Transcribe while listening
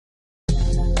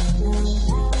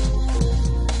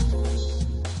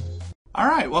All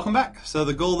right, welcome back. So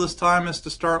the goal this time is to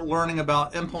start learning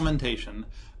about implementation.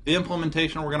 The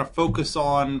implementation we're going to focus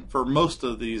on for most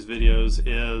of these videos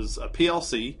is a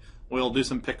PLC. We'll do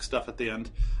some PIC stuff at the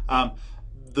end.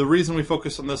 The reason we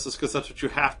focus on this is because that's what you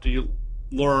have to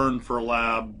learn for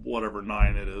lab, whatever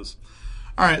 9 it is.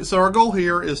 All right, so our goal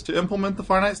here is to implement the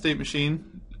finite state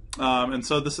machine. And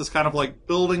so this is kind of like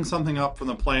building something up from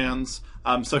the plans.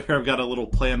 So here I've got a little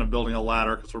plan of building a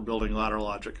ladder because we're building ladder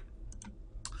logic.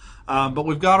 But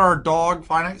we've got our dog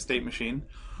finite state machine.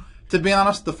 To be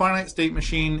honest, the finite state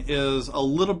machine is a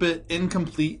little bit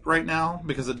incomplete right now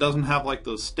because it doesn't have like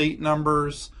those state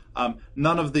numbers.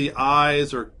 None of the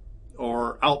I's or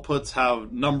outputs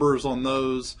have numbers on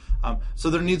those. So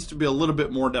there needs to be a little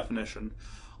bit more definition.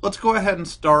 Let's go ahead and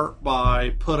start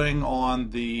by putting on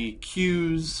the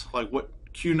Q's, like what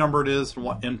Q number it is and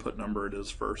what input number it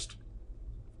is first.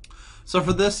 So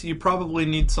for this, you probably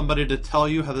need somebody to tell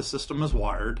you how the system is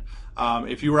wired.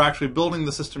 If you were actually building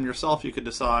the system yourself, you could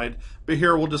decide. But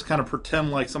here, we'll just kind of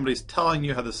pretend like somebody's telling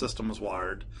you how the system is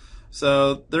wired.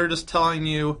 So they're just telling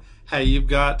you, hey, you've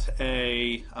got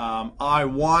a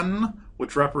I1,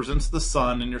 which represents the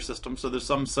sun in your system. So there's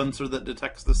some sensor that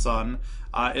detects the sun.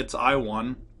 It's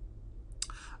I1.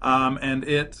 And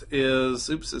it is,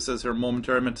 oops, it says here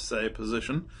momentary, I meant to say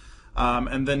position.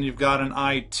 And then you've got an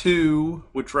I2,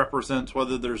 which represents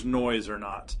whether there's noise or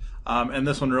not. And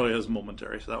this one really is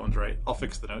momentary, so that one's right. I'll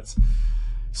fix the notes.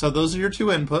 So those are your two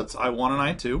inputs, I1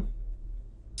 and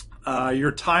I2.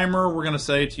 Your timer, we're going to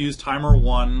say to use timer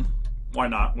 1. Why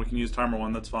not? We can use timer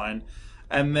 1, that's fine.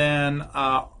 And then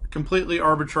completely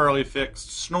arbitrarily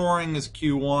fixed, snoring is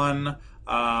Q1.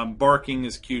 Barking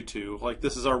is Q2. Like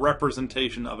this is our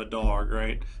representation of a dog,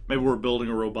 right? Maybe we're building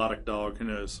a robotic dog, who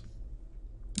knows?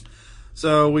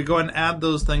 So we go ahead and add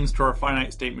those things to our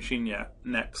finite state machine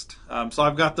next. So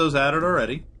I've got those added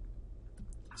already.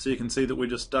 So you can see that we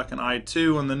just stuck an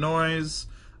I2 on the noise,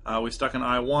 we stuck an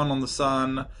I1 on the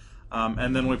sun,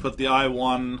 and then we put the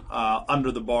I1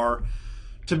 under the bar.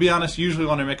 To be honest, usually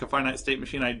when I make a finite state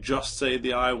machine, I just say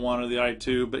the I1 or the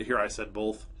I2, but here I said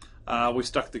both. We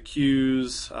stuck the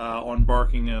Q's on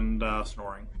barking and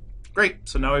snoring. Great,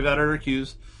 so now we've added our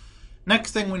Q's.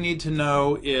 Next thing we need to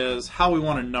know is how we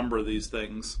want to number these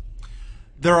things.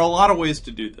 There are a lot of ways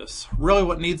to do this. Really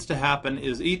what needs to happen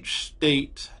is each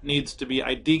state needs to be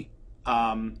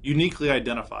uniquely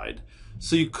identified.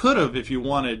 So you could have, if you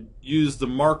wanted, used the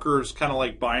markers kind of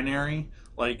like binary,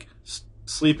 like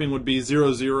sleeping would be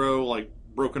 0, 0, like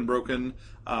broken, broken.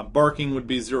 Barking would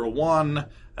be 0, 1,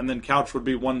 and then couch would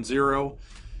be 1, 0.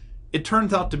 It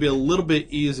turns out to be a little bit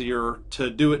easier to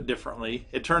do it differently.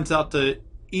 It turns out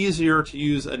easier to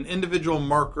use an individual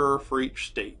marker for each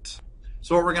state.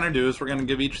 So what we're going to do is we're going to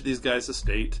give each of these guys a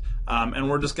state, and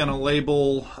we're just going to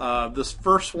label this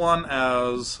first one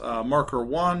as marker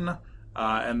 1,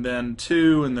 and then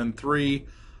 2, and then 3.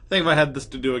 I think if I had this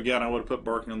to do again, I would have put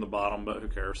barking on the bottom, but who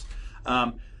cares?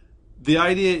 The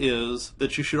idea is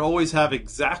that you should always have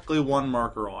exactly one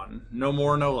marker on, no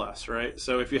more, no less, right?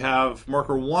 So if you have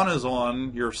marker 1 is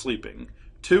on, you're sleeping.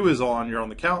 2 is on, you're on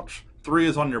the couch. 3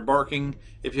 is on your barking.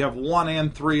 If you have 1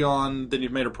 and 3 on, then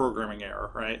you've made a programming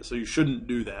error, right? So you shouldn't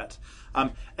do that.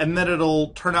 And then it'll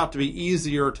turn out to be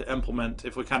easier to implement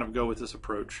if we kind of go with this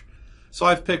approach. So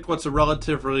I've picked what's a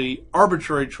relatively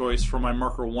arbitrary choice for my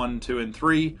marker 1, 2, and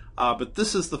 3, but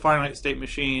this is the finite state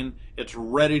machine. It's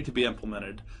ready to be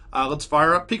implemented. Let's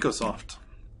fire up PicoSoft.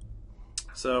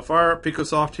 So fire up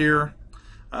PicoSoft here.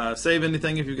 Save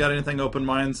anything if you've got anything open.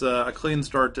 Mine's a clean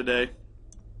start today.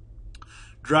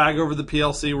 Drag over the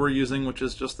PLC we're using, which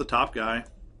is just the top guy.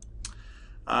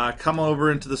 Come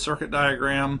over into the circuit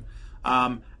diagram,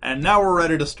 and now we're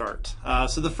ready to start.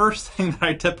 So the first thing that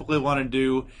I typically want to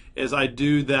do is I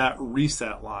do that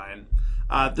reset line.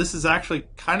 This is actually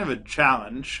kind of a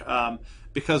challenge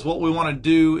because what we want to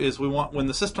do is we want, when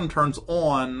the system turns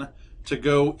on, to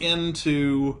go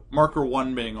into marker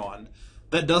 1 being on.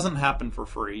 That doesn't happen for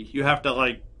free. You have to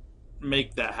like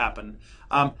make that happen.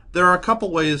 There are a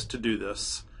couple ways to do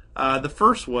this. The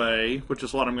first way, which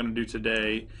is what I'm going to do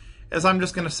today, is I'm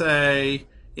just going to say,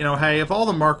 you know, hey, if all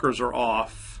the markers are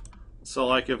off, so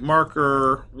like if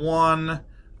marker 1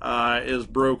 is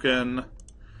broken,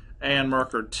 and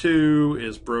marker 2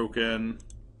 is broken,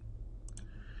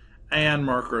 and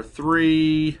marker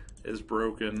 3 is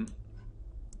broken,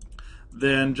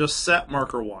 then just set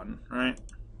marker 1, right?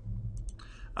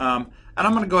 And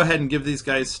I'm going to go ahead and give these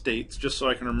guys states just so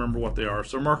I can remember what they are.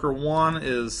 So marker 1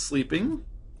 is sleeping,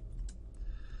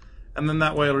 and then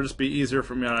that way it'll just be easier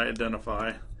for me to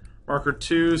identify. Marker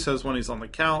 2 says when he's on the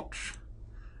couch,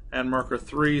 and marker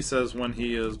 3 says when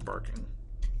he is barking.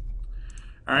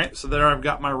 All right, so there I've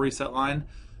got my reset line.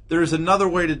 There's another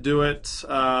way to do it.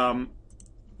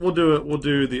 We'll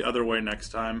do the other way next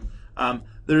time.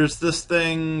 There's this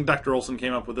thing, Dr. Olson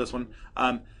came up with this one.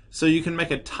 So you can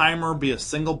make a timer be a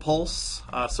single pulse.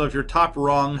 So if your top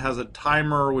rung has a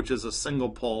timer, which is a single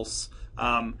pulse,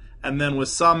 and then with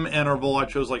some interval, I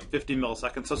chose like 50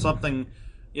 milliseconds, so something,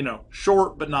 you know,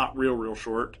 short but not real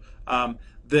short,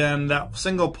 then that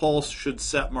single pulse should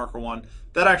set marker 1.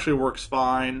 That actually works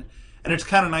fine. And it's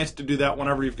kind of nice to do that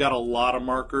whenever you've got a lot of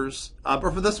markers. But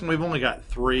for this one, we've only got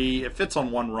 3. It fits on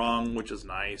one rung, which is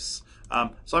nice.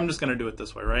 So I'm just going to do it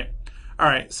this way, right? All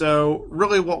right, so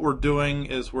really what we're doing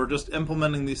is we're just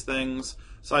implementing these things.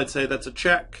 So I'd say that's a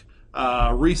check.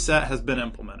 Reset has been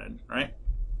implemented, right?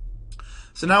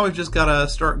 So now we've just got to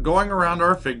start going around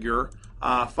our figure,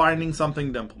 finding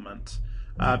something to implement.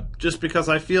 Just because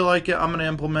I feel like it, I'm going to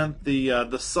implement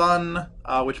the sun,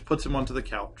 which puts him onto the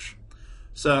couch.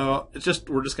 So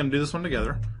we're just going to do this one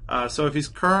together. So if he's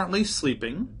currently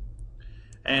sleeping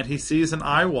and he sees an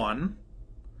I1,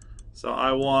 so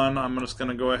I1, I'm just going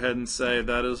to go ahead and say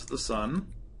that is the sun.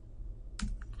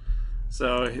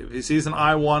 So if he sees an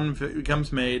I1, if it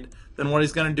becomes made, then what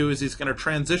he's going to do is he's going to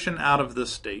transition out of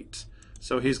this state.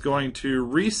 So he's going to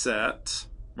reset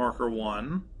marker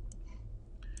 1,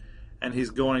 and he's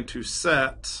going to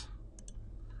set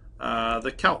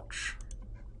the couch.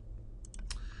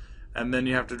 And then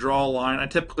you have to draw a line. I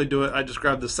typically do it, I just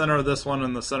grab the center of this one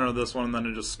and the center of this one, and then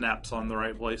it just snaps on the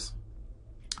right place.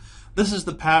 This is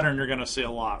the pattern you're going to see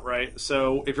a lot, right?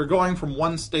 So if you're going from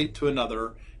one state to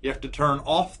another, you have to turn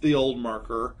off the old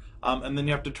marker, and then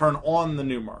you have to turn on the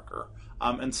new marker.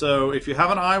 And so if you have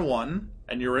an I1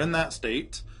 and you're in that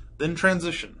state, then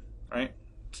transition, right?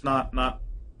 It's not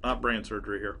brain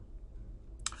surgery here.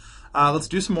 Let's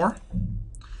do some more.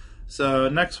 So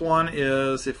next one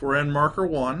is if we're in marker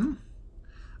 1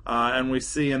 and we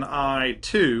see an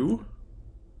I2,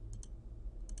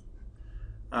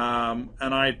 and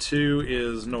I2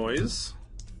 is noise,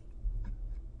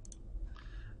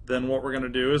 then what we're going to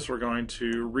do is we're going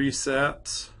to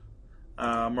reset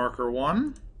marker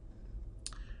 1,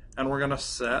 and we're going to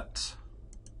set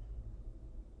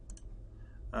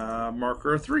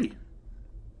marker 3.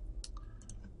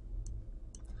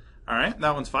 All right,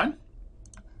 that one's fine.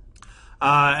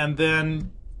 And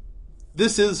then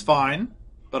this is fine,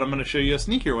 but I'm going to show you a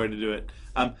sneakier way to do it.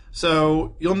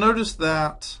 So you'll notice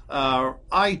that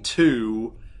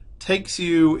I2 takes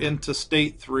you into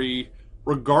state 3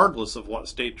 regardless of what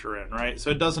state you're in, right? So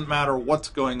it doesn't matter what's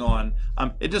going on.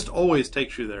 It just always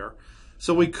takes you there.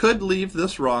 So we could leave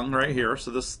this rung right here. So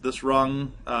this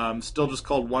rung, still just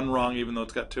called one rung, even though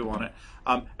it's got 2 on it,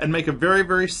 and make a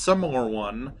very similar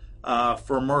one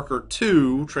for marker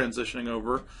 2 transitioning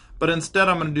over. But instead,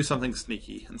 I'm going to do something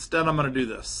sneaky. Instead, I'm going to do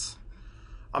this.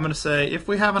 I'm going to say, if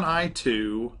we have an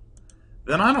I2,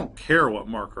 then I don't care what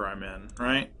marker I'm in,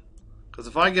 right? Because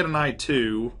if I get an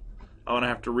I2, I'm going to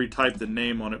have to retype the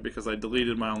name on it because I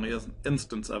deleted my only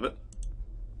instance of it.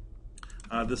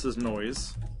 This is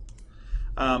noise.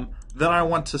 Then I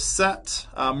want to set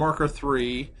marker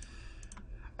 3.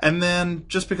 And then,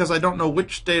 just because I don't know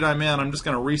which state I'm in, I'm just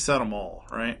going to reset them all,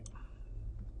 right?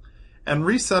 And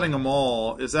resetting them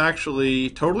all is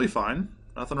actually totally fine.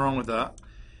 Nothing wrong with that.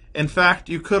 In fact,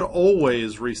 you could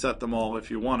always reset them all if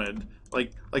you wanted.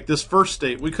 Like this first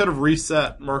state, we could have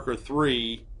reset marker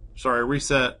 3. Sorry,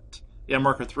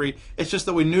 marker 3. It's just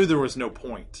that we knew there was no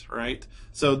point, right?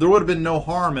 So there would have been no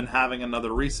harm in having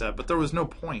another reset, but there was no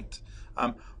point.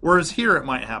 Whereas here it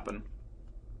might happen.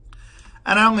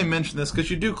 And I only mention this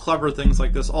because you do clever things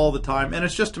like this all the time, and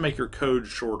it's just to make your code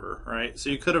shorter, right?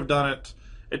 So you could have done it.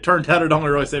 It turned out it only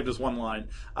really saved us 1 line.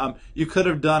 You could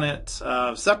have done it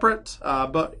separate,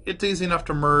 but it's easy enough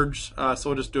to merge, so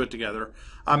we'll just do it together.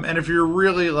 And if you're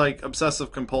really like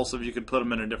obsessive compulsive, you could put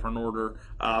them in a different order,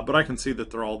 but I can see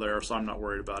that they're all there, so I'm not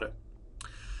worried about it.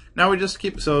 Now we just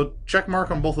so check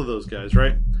mark on both of those guys,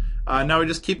 right? Now we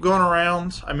just keep going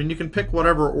around. I mean, you can pick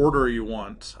whatever order you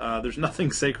want. There's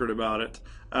nothing sacred about it.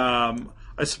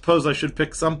 I suppose I should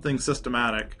pick something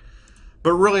systematic.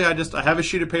 But really, I have a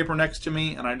sheet of paper next to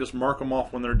me, and I just mark them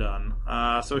off when they're done.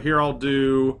 So here I'll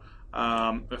do,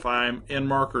 if I'm in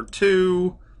marker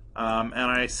 2, and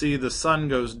I see the sun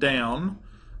goes down,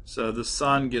 so the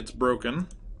sun gets broken.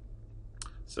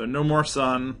 So no more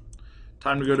sun,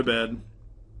 time to go to bed.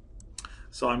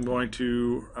 So I'm going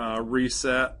to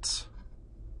reset.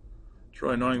 It's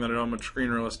really annoying that I don't have much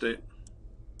screen real estate.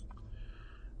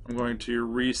 I'm going to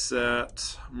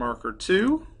reset marker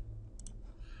 2.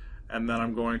 And then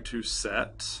I'm going to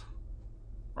set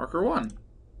marker 1.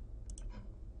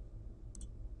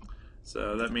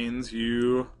 So that means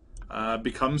you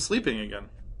become sleeping again.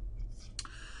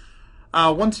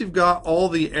 Once you've got all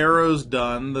the arrows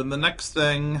done, then the next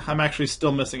thing, I'm actually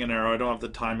still missing an arrow. I don't have the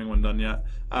timing one done yet.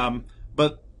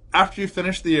 But after you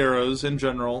finish the arrows in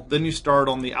general, then you start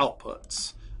on the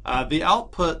outputs. The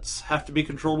outputs have to be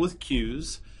controlled with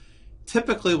cues.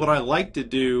 Typically what I like to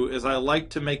do is I like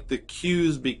to make the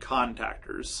cues be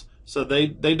contactors. So they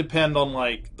depend on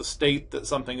like the state that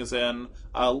something is in.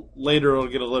 Later it'll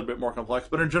get a little bit more complex,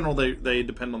 but in general they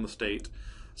depend on the state.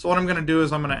 So what I'm going to do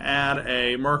is I'm going to add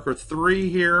a marker 3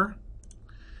 here.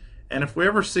 And if we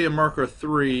ever see a marker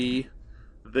 3,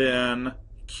 then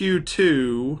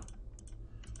Q2,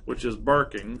 which is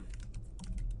barking,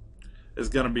 is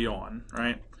going to be on,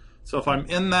 right? So if I'm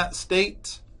in that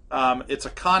state, it's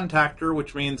a contactor,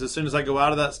 which means as soon as I go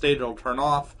out of that state, it'll turn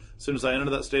off. As soon as I enter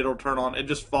that state, it'll turn on. It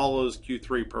just follows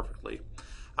Q3 perfectly.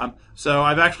 So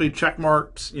I've actually check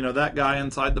marked, that guy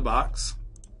inside the box.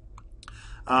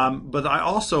 But I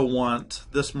also want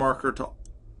this marker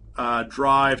to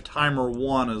drive timer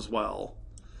 1 as well.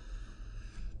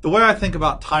 The way I think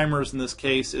about timers in this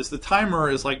case is the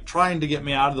timer is like trying to get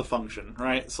me out of the function,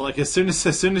 right? So like as soon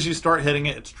as you start hitting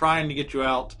it, it's trying to get you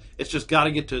out. It's just got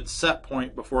to get to its set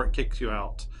point before it kicks you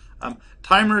out.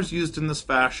 Timers used in this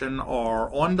fashion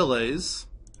are on delays.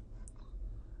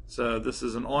 So this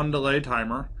is an on delay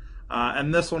timer.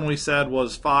 And this one we said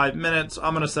was 5 minutes.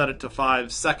 I'm going to set it to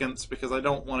 5 seconds because I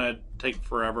don't want to take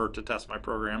forever to test my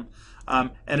program.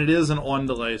 And it is an on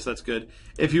delay, so that's good.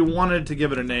 If you wanted to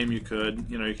give it a name, you could.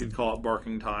 You could call it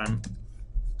barking time.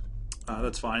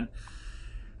 That's fine.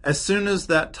 As soon as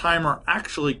that timer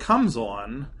actually comes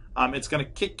on, it's going to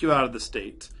kick you out of the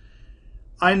state.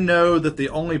 I know that the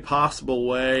only possible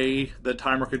way the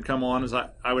timer could come on is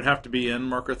I would have to be in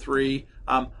marker 3.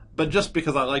 But just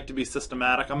because I like to be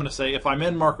systematic, I'm going to say if I'm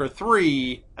in marker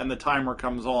 3 and the timer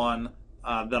comes on,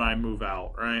 then I move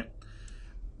out, right?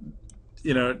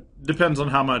 It depends on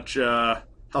how much, how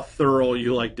thorough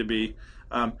you like to be.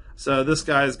 So this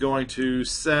guy is going to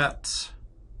set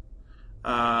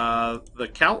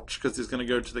the couch because he's going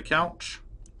to go to the couch.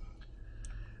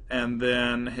 And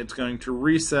then it's going to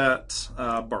reset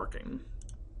barking.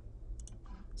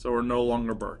 So we're no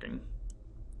longer barking.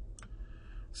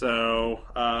 So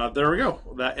there we go.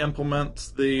 That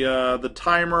implements the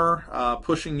timer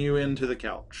pushing you into the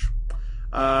couch.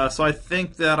 So I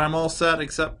think that I'm all set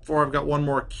except for I've got one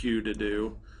more cue to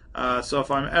do. So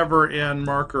if I'm ever in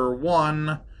marker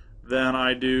 1, then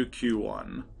I do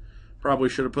Q1. Probably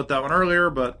should have put that one earlier,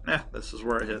 but this is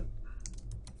where it hit.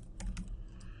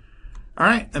 All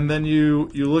right, and then you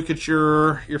look at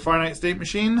your finite state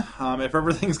machine. If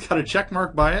everything's got a check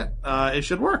mark by it, it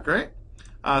should work, right?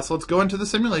 So let's go into the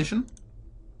simulation.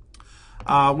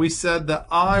 We said that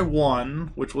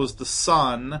I1, which was the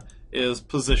sun, is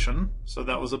position. So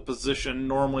that was a position,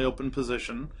 normally open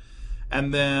position.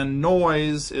 And then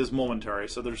noise is momentary.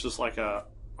 So there's just like a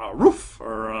roof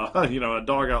or a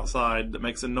dog outside that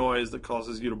makes a noise that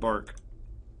causes you to bark.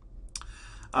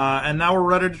 And now we're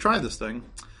ready to try this thing.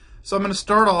 So I'm going to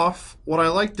start off. What I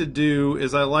like to do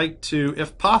is I like to,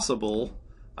 if possible,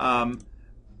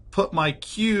 put my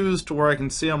cues to where I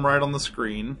can see them right on the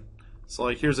screen. So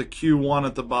like here's a Q1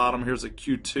 at the bottom, here's a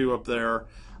Q2 up there,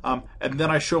 and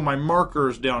then I show my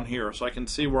markers down here so I can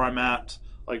see where I'm at,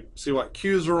 like see what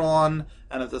cues are on,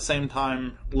 and at the same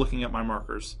time looking at my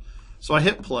markers. So I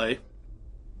hit play.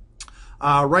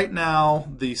 Right now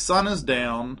the sun is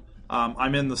down.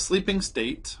 I'm in the sleeping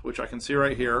state, which I can see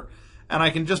right here, and I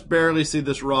can just barely see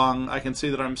this rung. I can see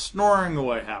that I'm snoring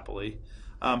away happily.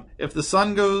 If the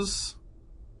sun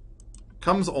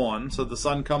comes on, so the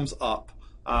sun comes up,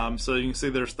 so you can see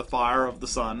there's the fire of the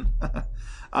sun,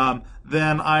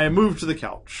 then I move to the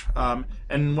couch.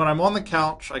 And when I'm on the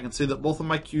couch, I can see that both of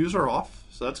my cues are off,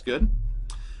 so that's good.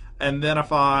 And then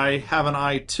if I have an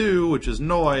I2, which is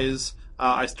noise,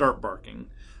 I start barking.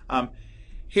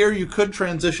 Here you could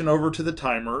transition over to the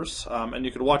timers, and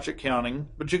you could watch it counting,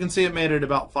 but you can see it made it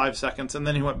about 5 seconds, and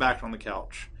then he went back on the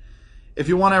couch. If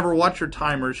you want to ever watch your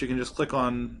timers, you can just click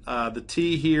on the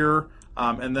T here,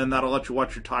 and then that'll let you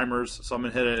watch your timers. So I'm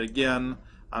going to hit it again,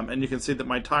 and you can see that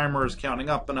my timer is counting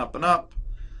up and up and up.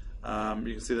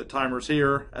 You can see that timer's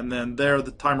here, and then there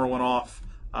the timer went off,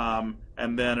 and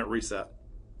then it reset.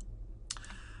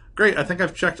 Great, I think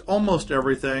I've checked almost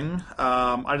everything.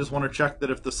 I just want to check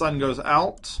that if the sun goes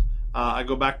out, I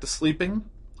go back to sleeping.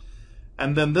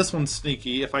 And then this one's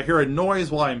sneaky. If I hear a noise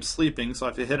while I'm sleeping, so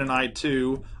if you hit an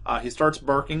I2, he starts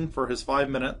barking for his 5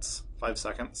 minutes, 5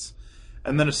 seconds.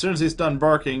 And then as soon as he's done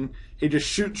barking, he just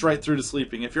shoots right through to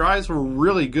sleeping. If your eyes were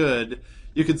really good,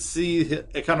 you could see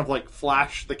it kind of like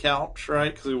flash the couch,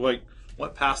 right? Because he like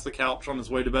went past the couch on his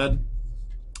way to bed.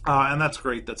 And that's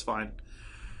great, that's fine.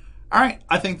 All right,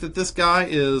 I think that this guy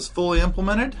is fully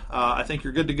implemented. I think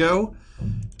you're good to go.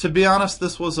 To be honest,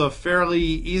 this was a fairly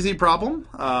easy problem,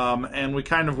 and we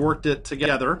kind of worked it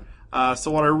together.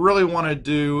 So what I really want to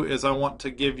do is I want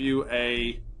to give you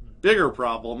a bigger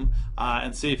problem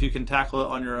and see if you can tackle it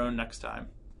on your own next time.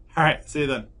 All right, see you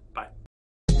then.